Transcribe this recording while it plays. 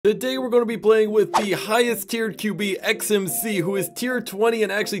Today we're going to be playing with the highest tiered QB, XMC, who is tier 20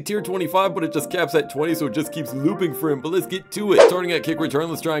 and actually tier 25, but it just caps at 20, so it just keeps looping for him. But let's get to it. Starting at kick return,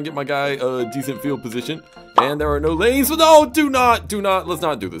 let's try and get my guy a decent field position. And there are no lanes, so no, do not, let's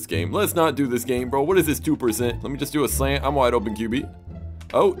not do this game. Let's not do this game, bro. What is this, 2%? Let me just do a slant. I'm wide open, QB.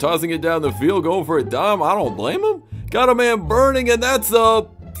 Oh, tossing it down the field, going for a dime. I don't blame him. Got a man burning, and that's a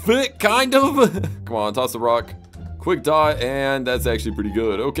fit, kind of. Come on, toss the rock. Quick dot, and that's actually pretty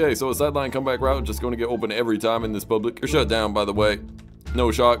good. Okay, so a sideline comeback route, just going to get open every time in this public. You're shut down, by the way. No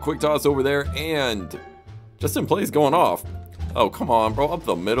shot. Quick toss over there, and just in place going off. Oh, come on, bro. Up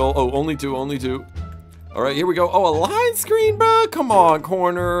the middle. Oh, only two. All right, here we go. Oh, a line screen, bro. Come on,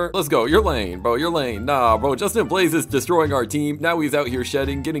 corner. Let's go. Your lane, bro. Your lane. Nah, bro. Justin Plays is destroying our team. Now he's out here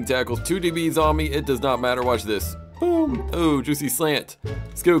shedding, getting tackles. 2 DBs on me. It does not matter. Watch this. Boom. Oh, juicy slant.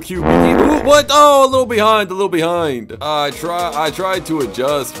 Let's go QB. Ooh, what? Oh, a little behind. I tried to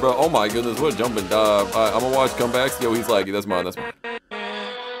adjust, bro. Oh my goodness, what a jump and dive. I'm gonna watch comebacks. Yo, he's laggy. That's mine.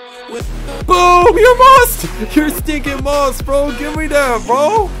 Boom! You're mossed! You're stinking moss, bro. Give me that,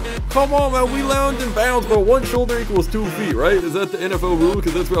 bro. Come on, man. We landed in bounds, bro. 1 shoulder equals 2 feet, right? Is that the NFL rule?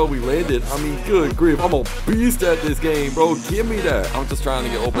 Because that's where we landed. I mean, good grief. I'm a beast at this game, bro. Give me that. I'm just trying to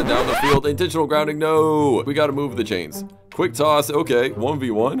get open down the field. Intentional grounding. No. We got to move the chains. Quick toss. Okay.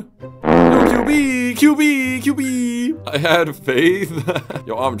 1v1. No, QB. I had faith.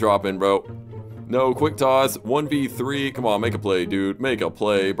 Yo, I'm dropping, bro. No, quick toss, 1v3. Come on, make a play, dude. Make a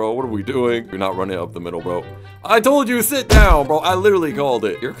play, bro. What are we doing? You're not running up the middle, bro. I told you, sit down, bro. I literally called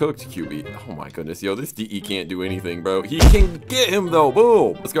it. You're cooked, QB. Oh my goodness, yo, this DE can't do anything, bro. He can get him, though.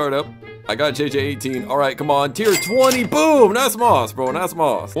 Boom. Let's guard up. I got JJ 18. All right, come on. Tier 20. Boom. That's Moss, bro. That's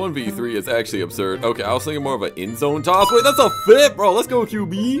Moss. 1v3 is actually absurd. Okay, I was thinking more of an end zone toss. Wait, that's a fit, bro. Let's go,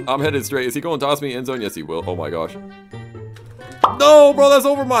 QB. I'm headed straight. Is he going to toss me end zone? Yes, he will. Oh my gosh. No, bro, that's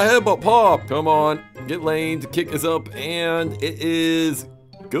over my head, but pop. Come on, get laned, kick is up, and it is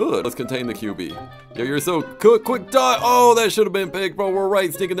good. Let's contain the QB. Yo, you're so cooked. Quick dot. Oh, that should have been picked, bro. We're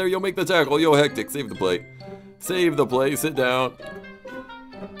right, sticking there. Yo, make the tackle. Yo, hectic. Save the play. Save the play. Sit down.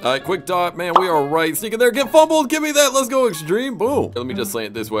 All right, quick dot, man. We are right, sneaking there. Get fumbled. Give me that. Let's go extreme. Boom. Let me just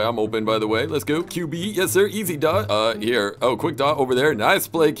slant this way. I'm open, by the way. Let's go QB. Yes, sir. Easy dot. Here. Oh, quick dot over there. Nice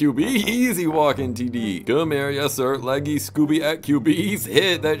play, QB. Easy walking TD. Come here. Yes, sir. Leggy Scooby at QB. He's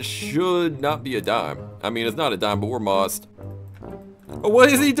hit. That should not be a dime. I mean, it's not a dime, but we're mossed. Oh,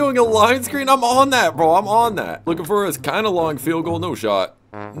 what is he doing? A line screen? I'm on that, bro. I'm on that. Looking for a kind of long field goal. No shot.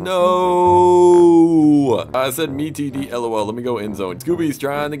 No, I said me TD LOL. Let me go end zone. Scooby's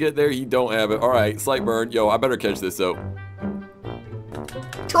trying to get there. He don't have it. All right, slight burn. Yo, I better catch this though.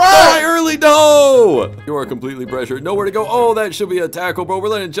 Try early. No, you are completely pressured. Nowhere to go. Oh, that should be a tackle, bro. We're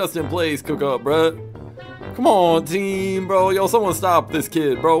letting Justin Plays cook up, bro. Come on, team, bro. Yo, someone stop this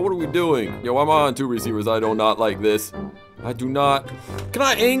kid, bro. What are we doing? Yo, I'm on 2 receivers. I do not like this. I do not. Can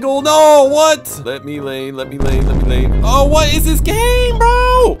I angle? No, what? Let me lane. Oh, what is this game,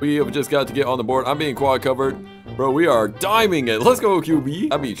 bro? We have just got to get on the board. I'm being quad covered. Bro, we are diming it. Let's go,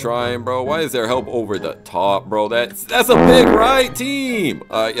 QB. I be trying, bro. Why is there help over the top, bro? That's a big right, team.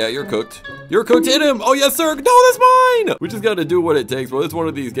 Yeah, you're cooked. You're cooked. Hit him. Oh, yes, sir. No, that's mine. We just got to do what it takes, bro. It's one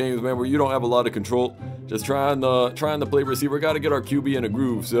of these games, man, where you don't have a lot of control. Just trying to play receiver. Got to get our QB in a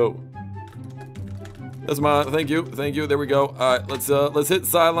groove, so... That's mine. Thank you. There we go. All right, let's hit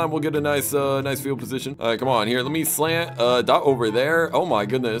sideline. We'll get a nice field position. All right, come on here. Let me slant dot over there. Oh my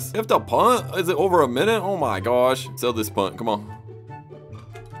goodness. You have to punt? Is it over a minute? Oh my gosh. Sell this punt. Come on.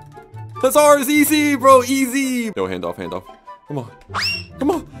 That's ours. Easy, bro. Easy. No, hand off. Come on.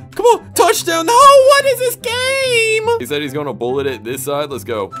 Touchdown. No, what is this game? He said he's gonna bullet it this side. Let's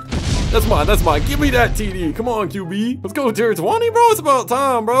go. That's mine. Give me that TD. Come on, QB. Let's go tier 20, bro. It's about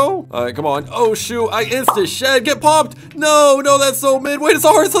time, bro. All right, come on. Oh, shoot. I insta-shed. Get popped. No, that's so mid. Wait, it's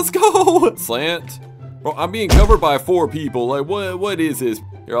ours. Let's go. Slant. Bro, I'm being covered by 4 people. Like, what is this?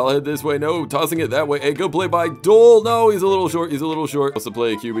 Here, I'll head this way. No, tossing it that way. Hey, good play by Dole. No, he's a little short. What's the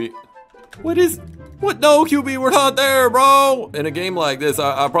play, QB? What? No, QB, we're not there, bro. In a game like this,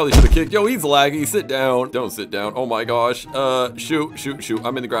 I probably should have kicked. Yo, he's laggy. Sit down. Don't sit down. Oh my gosh. Shoot.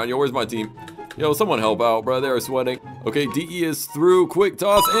 I'm in the ground. Yo, where's my team? Yo, someone help out, bro. They're sweating. Okay, DE is through. Quick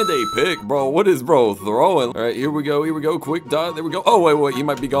toss and a pick, bro. What is bro throwing? All right, here we go. Quick dot. There we go. Oh, wait. He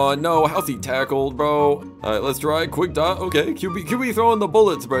might be gone. No, how's he tackled, bro? All right, let's try. Quick dot. Okay, QB throwing the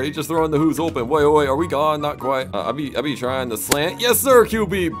bullets, bro. He's just throwing the who's open. Wait. Are we gone? Not quite. I be trying to slant. Yes, sir,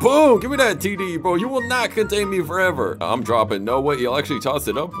 QB. Boom. Give me that TD, bro. You will not contain me forever. I'm dropping. No way. He'll actually toss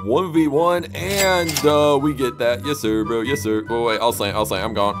it up. 1v1, and we get that. Yes, sir, bro. Yes, sir. Wait. I'll slant.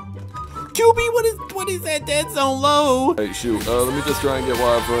 I'm gone. QB, what is that dead zone low? Hey, shoot. Let me just try and get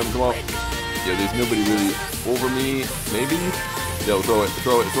wide for him. Come on. Yeah, there's nobody really over me. Maybe? Yo, throw it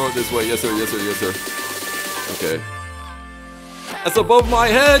this way. Yes, sir, yes, sir, yes, sir. Okay. That's above my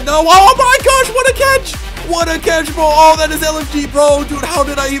head. No, oh my gosh, what a catch! What a catch, bro. Oh, that is LFG, bro. Dude, how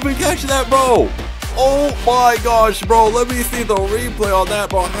did I even catch that, bro? Oh my gosh, bro. Let me see the replay on that,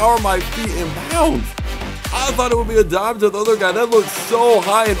 bro. How are my feet in bounds? I thought it would be a dive to the other guy. That looks so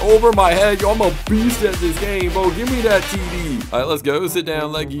high and over my head. Yo, I'm a beast at this game, bro. Give me that TD. All right, let's go. Sit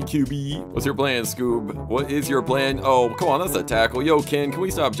down, leggy QB. What's your plan, Scoob? What is your plan? Oh, come on. That's a tackle. Yo, Ken, can we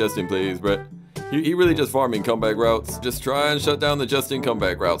stop Justin, please, bro? He really just farming comeback routes. Just try and shut down the Justin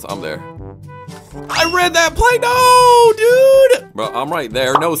comeback routes. I'm there. I read that play. No, dude. Bro, I'm right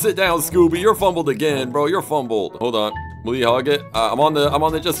there. No, sit down, Scooby. You're fumbled again, bro. You're fumbled. Hold on. Will you hog it? I'm on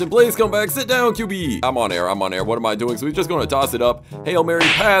the Justin Blaze comeback. Sit down, QB. I'm on air. What am I doing? So he's just going to toss it up. Hail Mary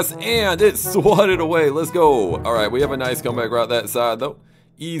pass, and it swatted away. Let's go. All right, we have a nice comeback route that side, though.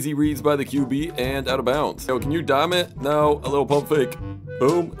 Easy reads by the QB and out of bounds. Yo, can you dime it? No, a little pump fake.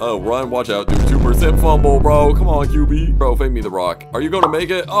 Boom. Oh, run. Watch out, dude. 2% fumble, bro. Come on, QB. Bro, fade me the rock. Are you going to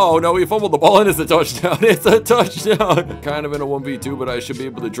make it? Oh, no, he fumbled the ball and it's a touchdown. It's a touchdown. Kind of in a 1v2, but I should be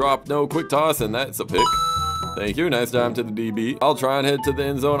able to drop. No, quick toss, and that's a pick. Thank you. Nice dime to the DB. I'll try and head to the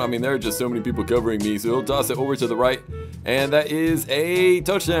end zone. I mean, there are just so many people covering me, so he'll toss it over to the right. And that is a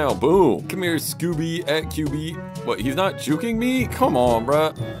touchdown. Boom. Come here, Scooby at QB. What, he's not juking me? Come on,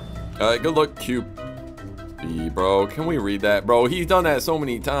 bruh. All right, good luck, QB, bro. Can we read that, bro? He's done that so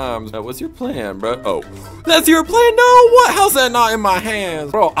many times. What's your plan, bro? Oh, that's your plan? No, what? How's that not in my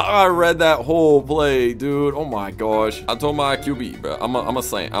hands? Bro, I read that whole play, dude. Oh my gosh. I told my QB, bro. I'm a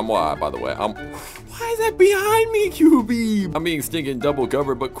slant. I'm wide, by the way. Why is that behind me, QB? I'm being stinking double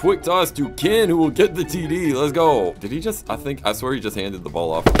covered, but quick toss to Ken, who will get the TD. Let's go. Did he just, I swear he just handed the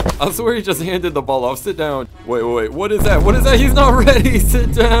ball off. I swear he just handed the ball off. Sit down. Wait. What is that? What is that? He's not ready.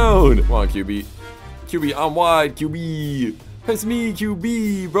 Sit down. Come on, QB. QB, I'm wide, QB. It's me,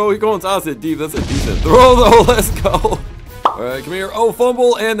 QB. Bro, he going to toss it deep. That's a decent throw, though. Let's go. All right, come here. Oh,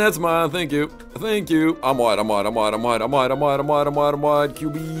 fumble, and that's mine. Thank you. Thank you. I'm wide.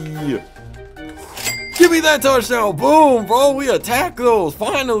 QB. Give me that touchdown. Boom, bro. We attack those.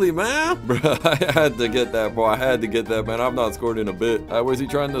 Finally, man. Bro, I had to get that, bro. I had to get that, man. I've not scored in a bit. Where's he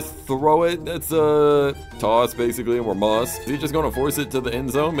trying to throw it? That's a toss, basically, and we're must. Is he just going to force it to the end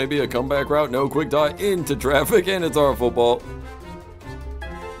zone? Maybe a comeback route? No, quick dot into traffic, and it's our football.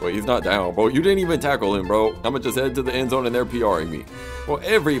 Wait, he's not down, bro. You didn't even tackle him, bro. I'm gonna just head to the end zone and they're PRing me. Well,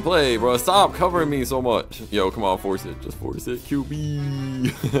 every play, bro. Stop covering me so much. Yo, come on, force it. Just force it,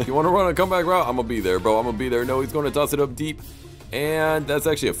 QB. You want to run a comeback route? I'm gonna be there, bro. I'm gonna be there. No, he's gonna toss it up deep. And that's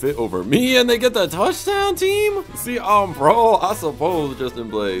actually a fit over me, and they get the touchdown, team? See, bro, I suppose Justin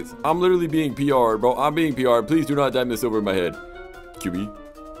Blaze. I'm literally being PR'd, bro. I'm being PR'd. Please do not dime this over my head. QB.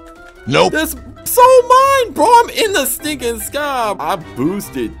 Nope. That's so mine, bro. I'm in the stinking sky. I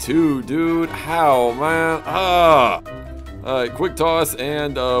boosted too, dude. How, man? All right, quick toss,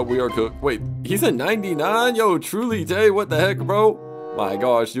 and we are cooked. Wait, he's a 99? Yo, truly, Tay, what the heck, bro? My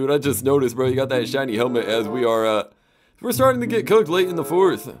gosh, dude, I just noticed, bro. You got that shiny helmet as we are, we're starting to get cooked late in the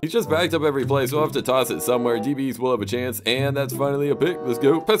fourth. He's just backed up every play, so we'll have to toss it somewhere. DBs will have a chance, and that's finally a pick. Let's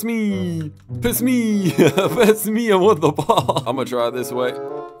go. Pass me. Pass me. Pass me. I want the ball. I'm gonna try this way.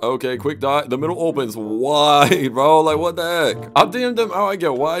 Okay, quick dot. The middle opens wide, bro. Like, what the heck? I DM'd him how I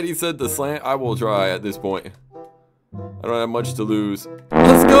get wide. He said the slant. I will try at this point. I don't have much to lose.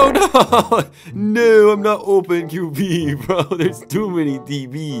 Let's go. No, no, I'm not open QB, bro. There's too many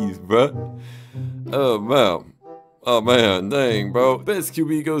DBs, bro. Oh, man. Oh, man. Dang, bro. Best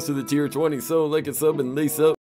QB goes to the tier 20. So, like a sub and lace up.